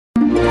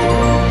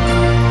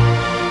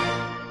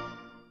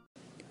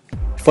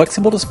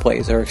Flexible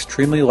displays are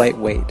extremely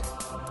lightweight,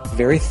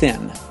 very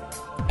thin,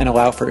 and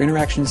allow for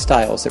interaction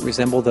styles that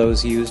resemble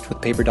those used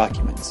with paper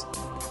documents.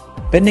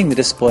 Bending the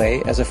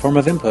display as a form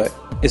of input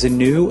is a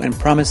new and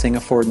promising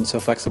affordance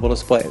of flexible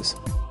displays.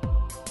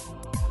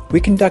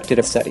 We conducted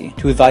a study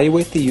to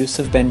evaluate the use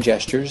of bend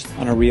gestures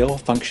on a real,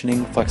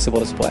 functioning, flexible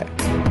display.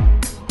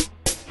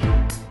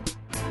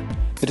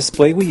 The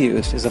display we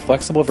used is a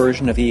flexible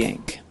version of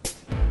e-ink.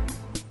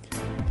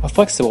 A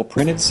flexible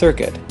printed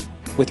circuit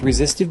with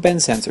resistive bend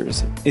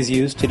sensors is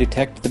used to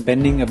detect the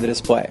bending of the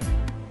display.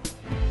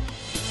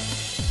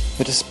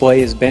 The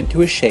display is bent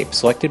to a shape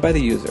selected by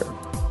the user.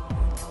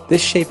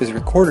 This shape is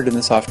recorded in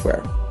the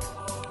software.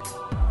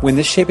 When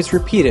this shape is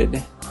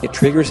repeated, it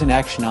triggers an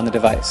action on the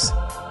device.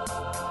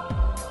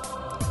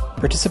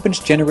 Participants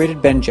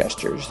generated bend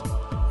gestures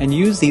and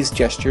used these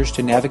gestures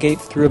to navigate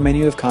through a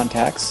menu of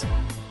contacts,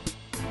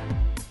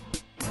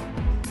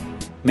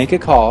 make a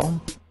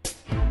call,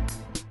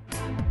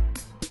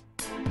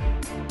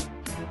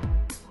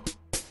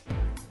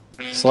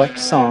 select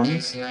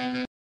songs,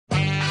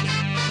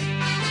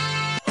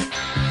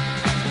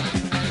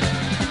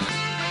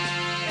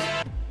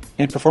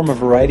 and perform a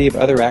variety of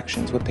other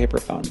actions with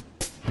paperphone.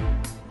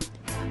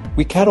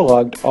 We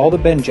cataloged all the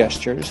bend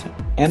gestures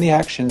and the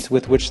actions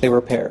with which they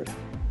were paired.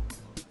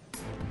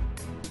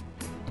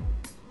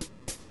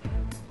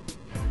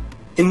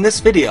 In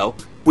this video,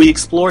 we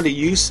explore the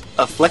use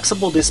of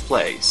flexible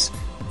displays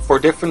for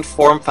different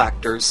form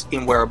factors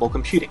in wearable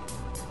computing.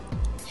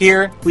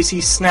 Here we see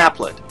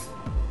Snaplet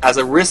as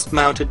a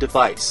wrist-mounted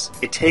device.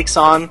 It takes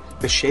on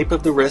the shape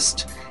of the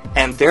wrist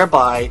and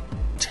thereby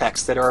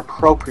texts that are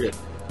appropriate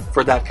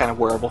for that kind of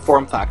wearable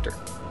form factor.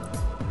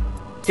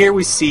 Here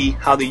we see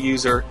how the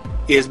user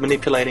is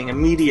manipulating a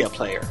media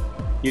player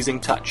using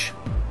touch.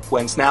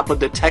 When Snaplet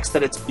detects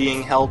that it's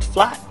being held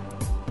flat,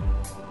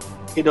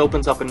 it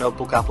opens up a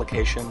notebook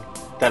application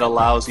that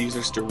allows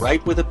users to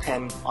write with a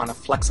pen on a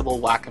flexible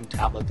Wacom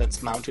tablet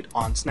that's mounted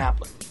on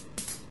Snaplet.